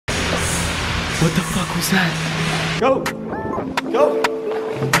What the fuck was that? Go! Go!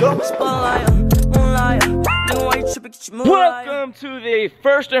 Go! Welcome to the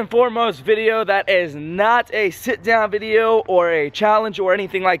first and foremost video that is not a sit-down video or a challenge or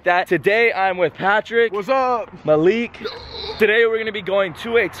anything like that. Today I'm with Patrick. What's up? Malik. Today we're gonna be going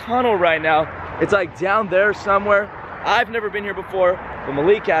to a tunnel right now. It's like down there somewhere. I've never been here before, but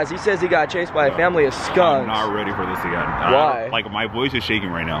Malik has. He says he got chased by a family of skunks. I'm not ready for this again. Why? Like my voice is shaking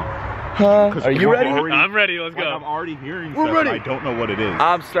right now. Huh? Are you ready? I'm ready, let's go. I'm already hearing stuff and I don't know what it is.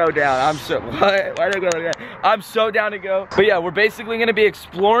 I'm so down. I'm so why did I go like that? I'm so down to go. But yeah, we're basically gonna be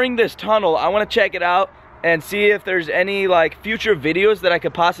exploring this tunnel. I wanna check it out and see if there's any like future videos that I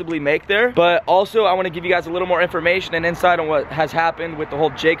could possibly make there. But also I wanna give you guys a little more information and insight on what has happened with the whole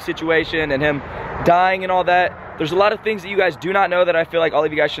Jake situation and him dying and all that. There's a lot of things that you guys do not know that I feel like all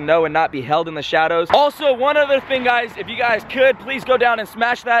of you guys should know and not be held in the shadows. Also, one other thing, guys, if you guys could, please go down and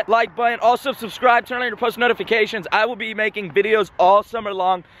smash that like button. Also, subscribe, turn on your post notifications. I will be making videos all summer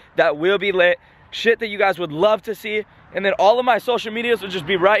long that will be lit. Shit that you guys would love to see. And then all of my social medias will just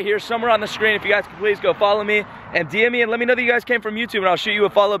be right here somewhere on the screen. If you guys could please go follow me and DM me and let me know that you guys came from YouTube and I'll shoot you a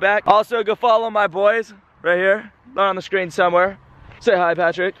follow back. Also, go follow my boys right here. They're on the screen somewhere. Say hi,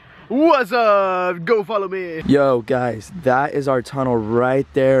 Patrick. What's up? Go follow me. Yo guys, that is our tunnel right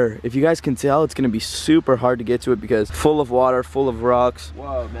there. If you guys can tell, it's gonna be super hard to get to it because full of water, full of rocks.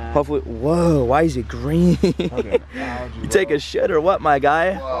 Whoa, man. Hopefully, whoa, why is it green? Okay. You take a shit or what, my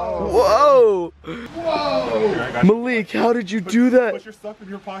guy? Whoa. Whoa. Whoa. Malik, how did you do that? Put your stuff in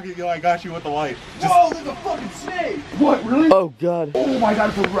your pocket, yo. I got you with the light. Whoa, there's a fucking snake! What, really? Oh god. Oh my god,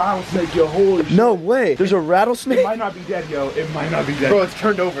 it's a rattlesnake, yo. Holy shit. No way. There's a It rattlesnake? might not be dead, yo. It might not be dead. Bro, it's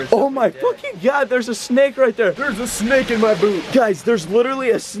turned over. Oh my fucking god, there's a snake right there. There's a snake in my boot. Guys, there's literally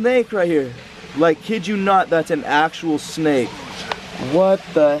a snake right here. Like, kid you not, that's an actual snake. What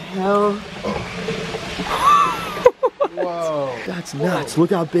the hell? Whoa. That's nuts. Look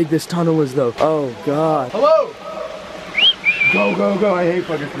how big this tunnel is though. Oh god. Hello. Go, go, go. I hate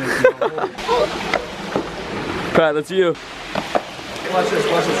fucking snakes. Alright, that's you. Watch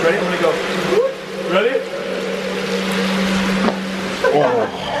this, watch this. Ready? I'm gonna go. Ready?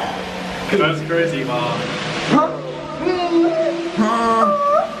 Oh. That's crazy, Mom.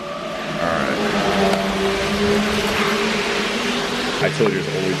 I told you it's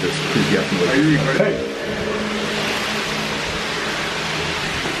always this creepy ass noise. Are you recording?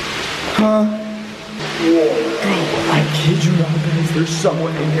 Huh? Whoa. Bro, I kid you not, guys. There's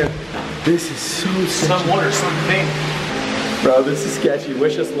someone in here. This is so sketchy. Someone or something. Bro, this is sketchy.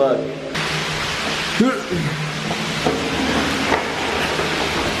 Wish us luck.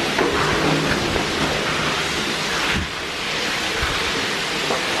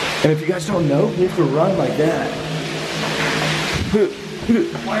 And if you guys don't know, you have to run like that.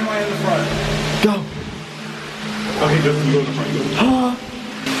 Why am I in the front? Go. Okay, just go in the front.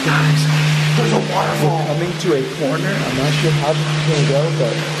 Guys, There's a waterfall. we're coming to a corner. I'm not sure how this is gonna go,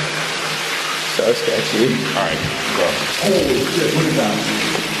 but so sketchy. Alright, go. Holy shit, look at that.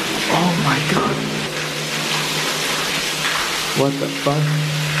 Oh my god. What the fuck?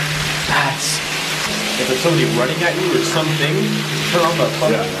 That's If there's somebody running at you or something, turn on the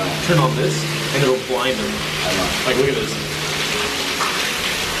fucking, turn on this, and it'll blind them. Like, look at this.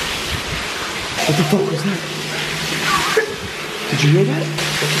 what the fuck was that? Did you hear that?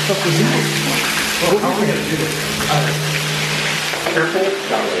 What the fuck was that? Oh, how are we gonna do this? Alright. Careful.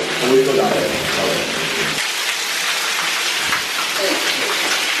 That way. We go that way. That way.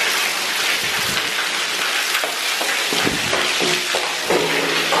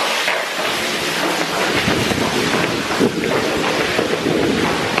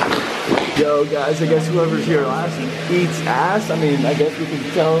 Yo guys, I guess whoever's here last eats ass. I mean, I guess we can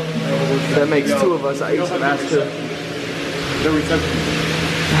tell. That makes two of us. I eat some ass too. No reception.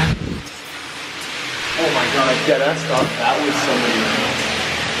 Oh my god, dead ass thought that was somebody.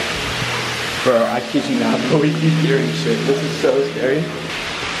 Bro, I kid you not, but we keep hearing shit. This is so scary.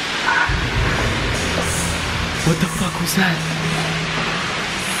 What the fuck was that?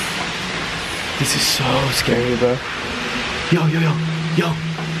 This is so scary, bro. Yo, yo, yo, yo.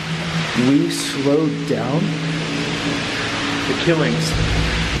 We slowed down. The killings.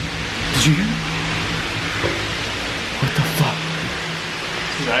 Did you hear that? What the fuck?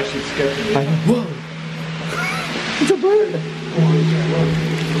 This is actually sketchy. Whoa! It's a bird!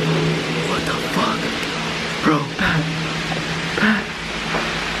 What the fuck? Bro, Pat.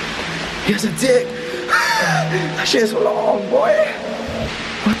 He has a dick! That shit is long, boy!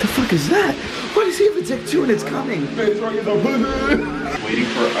 What the fuck is that? Why does he have a dick too and it's coming? Waiting for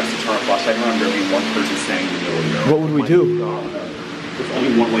us to turn our flashlight on, there'll be one person standing in the middle of the road. What would we do? There's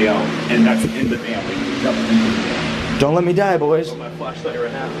only one way out, and that's in the van. Like, you jump into the van. Don't let me die, boys. My flashlight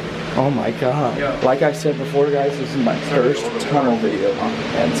right now. Oh my god. Yeah. Like I said before, guys, this is my first tunnel video.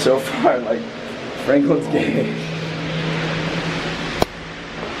 And so far, like, Franklin's gay.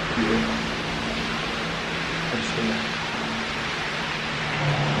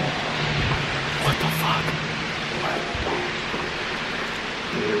 What the fuck?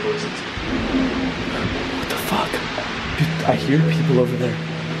 What the fuck? Dude, I hear people over there.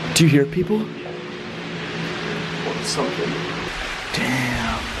 Do you hear people? Something.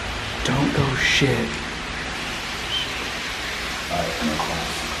 Damn. Don't go shit.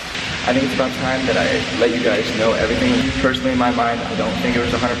 I think it's about time that I let you guys know everything. Personally, in my mind, I don't think it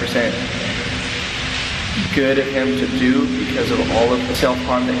was 100% good of him to do because of all of the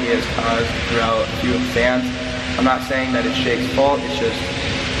self-harm that he has caused throughout a few fans. I'm not saying that it's Jake's fault, it's just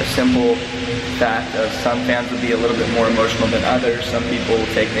a simple fact of some fans would be a little bit more emotional than others. Some people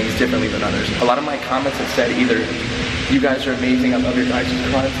will take things differently than others. A lot of my comments have said either, you guys are amazing, I love your guys'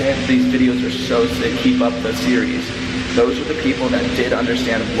 content, these videos are so sick, keep up the series. Those are the people that did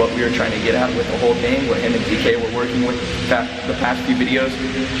understand what we were trying to get at with the whole thing, what him and DK were working with the past few videos.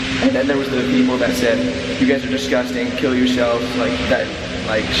 And then there was the people that said, you guys are disgusting, kill yourselves, like that,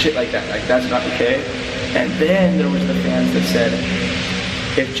 like shit like that, like that's not okay. And then there was the fans that said,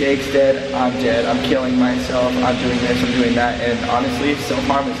 if Jake's dead, I'm dead, I'm killing myself, I'm doing this, I'm doing that. And honestly,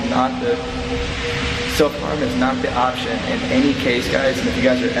 self-harm is not the option in any case, guys. And if you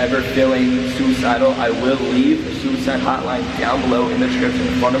guys are ever feeling suicidal, I will leave the Suicide Hotline down below in the description.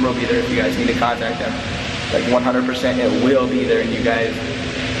 The phone number will be there if you guys need to contact them. Like 100% it will be there, and you guys,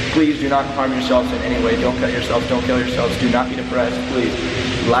 please do not harm yourselves in any way. Don't cut yourselves, don't kill yourselves, do not be depressed, please.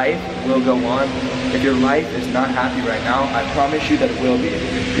 Life will go on. If your life is not happy right now, I promise you that it will be,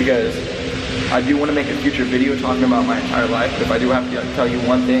 because I do want to make a future video talking about my entire life, but if I do have to tell you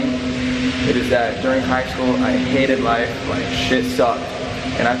one thing, it is that during high school, I hated life, like shit sucked,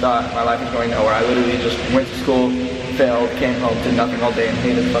 and I thought my life was going nowhere. I literally just went to school, failed, came home, did nothing all day, and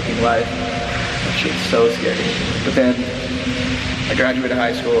hated fucking life. That shit's so scary. But then, I graduated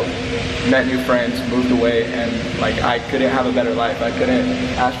high school, met new friends, moved away, and like I couldn't have a better life. I couldn't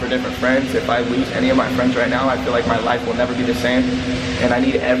ask for different friends. If I lose any of my friends right now, I feel like my life will never be the same. And I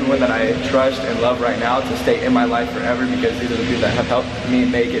need everyone that I trust and love right now to stay in my life forever, because these are the people that have helped me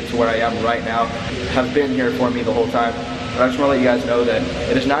make it to where I am right now, have been here for me the whole time. But I just want to let you guys know that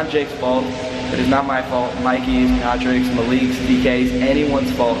it is not Jake's fault. It is not my fault, Mikey's, Patrick's, Malik's, DK's,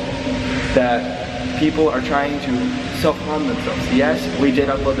 anyone's fault that people are trying to self-harm themselves. Yes, we did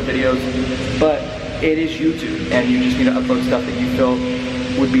upload the videos, but it is YouTube, and you just need to upload stuff that you feel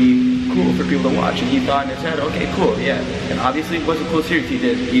would be cool for people to watch. And he thought in his head, okay, cool, yeah. And obviously it was a cool series. He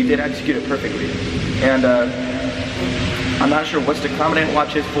did execute it perfectly. And I'm not sure what's to come. I didn't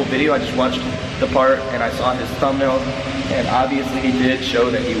watch his full video. I just watched the part and I saw his thumbnail, and obviously he did show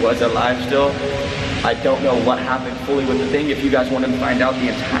that he was alive still. I don't know what happened fully with the thing. If you guys want to find out the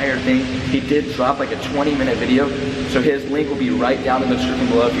entire thing, he did drop like a 20-minute video. So his link will be right down in the description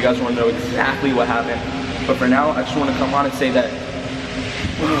below if you guys want to know exactly what happened. But for now, I just want to come on and say that,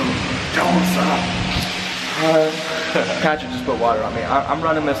 whoa, don't stop. Patrick just put water on me. I'm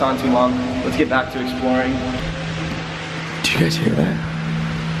running this on too long. Let's get back to exploring. Do you guys hear that?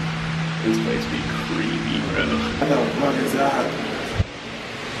 This place be creepy, bro. What the fuck is that?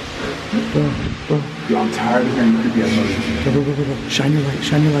 Bro. Yo, I'm tired of hearing creepy ass noises. Bro. Shine your light,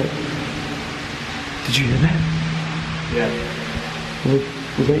 shine your light. Did you hear that? Yeah.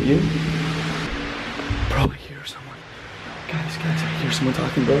 Was that you? Bro, I hear someone. Guys, I hear someone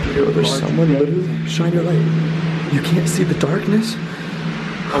talking, bro. Yo, there's someone literally. Shine your light. You can't see the darkness?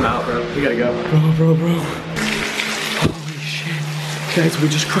 I'm out, bro. We gotta go. Bro. Holy shit. Guys, we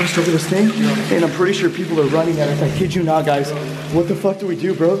just crossed over this thing, and I'm pretty sure people are running at us. I kid you not, guys. What the fuck do we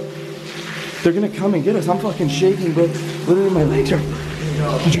do, bro? They're gonna come and get us. I'm fucking shaking, bro. Literally, my legs are...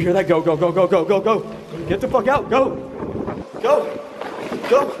 Did you hear that? Go. Get the fuck out, go.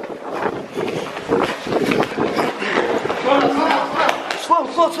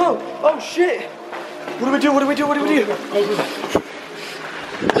 Slow. Oh, shit. What do we do?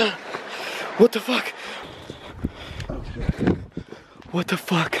 What the fuck? What the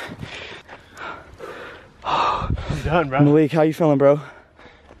fuck? I'm done, bro. Malik, how you feeling, bro?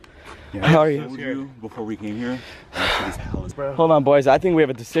 Yeah, how are you? Before we came here, Bro. Hold on, boys. I think we have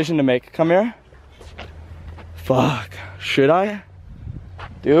a decision to make. Come here. Fuck. Should I?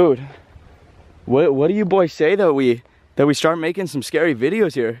 Dude. What do you boys say that we start making some scary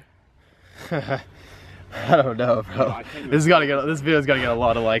videos here? I don't know, bro. This video's gotta get a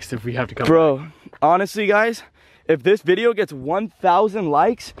lot of likes if we have to come. Bro, honestly, guys, if this video gets 1,000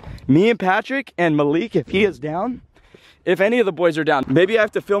 likes, me and Patrick and Malik, if he is down, if any of the boys are down, maybe I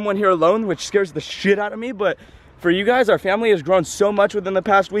have to film one here alone, which scares the shit out of me, but for you guys, our family has grown so much within the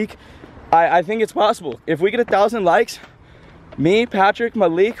past week. I think it's possible. If we get 1,000 likes, me, Patrick,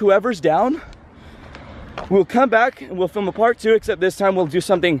 Malik, whoever's down, we'll come back and we'll film a part 2, except this time we'll do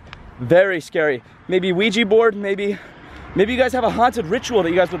something very scary. Maybe Ouija board, maybe you guys have a haunted ritual that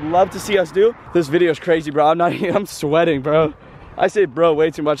you guys would love to see us do. This video is crazy, bro. I'm sweating, bro. I say bro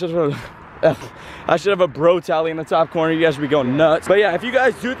way too much. I should have a bro tally in the top corner. You guys would be going nuts. But yeah, if you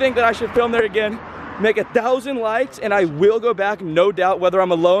guys do think that I should film there again, make 1,000 likes and I will go back, no doubt, whether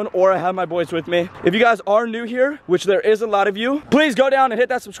I'm alone or I have my boys with me. If you guys are new here, which there is a lot of you, please go down and hit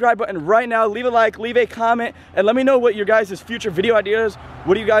that subscribe button right now. Leave a like, leave a comment, and let me know what your guys' future video ideas.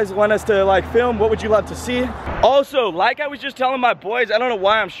 What do you guys want us to like film? What would you love to see? Also, like I was just telling my boys, I don't know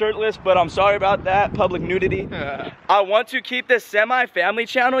why I'm shirtless, but I'm sorry about that, public nudity. I want to keep this semi-family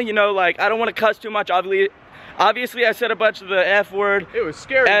channel, you know, like I don't want to cuss too much, Obviously, I said a bunch of the F word. It was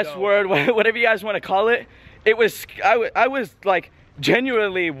scary. S word, whatever you guys want to call it. It was. I was like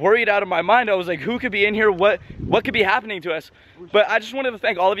genuinely worried out of my mind. I was like, who could be in here? What could be happening to us? But I just wanted to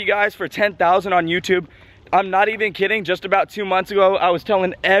thank all of you guys for 10,000 on YouTube. I'm not even kidding. Just about 2 months ago, I was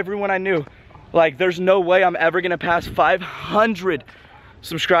telling everyone I knew, like, there's no way I'm ever gonna pass 500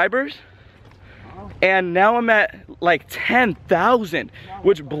 subscribers. And now I'm at like 10,000,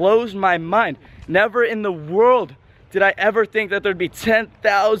 which blows my mind. Never in the world did I ever think that there'd be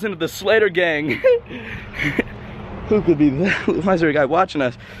 10,000 of the Slater gang. Who could be that? Why is there a guy watching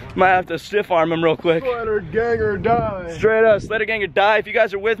us? Might have to stiff arm him real quick. Slater gang or die. Straight up, Slater gang or die. If you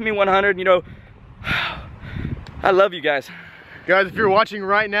guys are with me 100, you know, I love you guys. Guys, if you're watching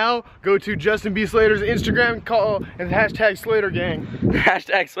right now, go to Justin B. Slater's Instagram and hashtag Slater gang.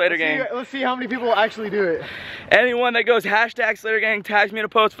 Hashtag Slater gang. Let's see how many people actually do it. Anyone that goes hashtag Slater gang, tags me in a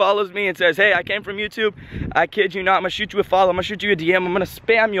post, follows me and says, hey, I came from YouTube, I kid you not, I'm gonna shoot you a follow, I'm gonna shoot you a DM, I'm gonna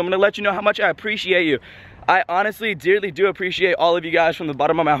spam you, I'm gonna let you know how much I appreciate you. I honestly, dearly do appreciate all of you guys from the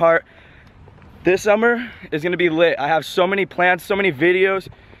bottom of my heart. This summer is gonna be lit. I have so many plans, so many videos.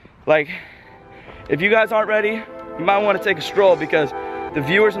 Like, if you guys aren't ready, you might want to take a stroll, because the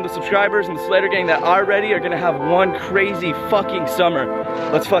viewers and the subscribers and the Slater gang that are ready are gonna have one crazy fucking summer.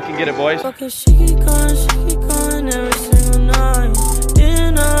 Let's fucking get it, boys.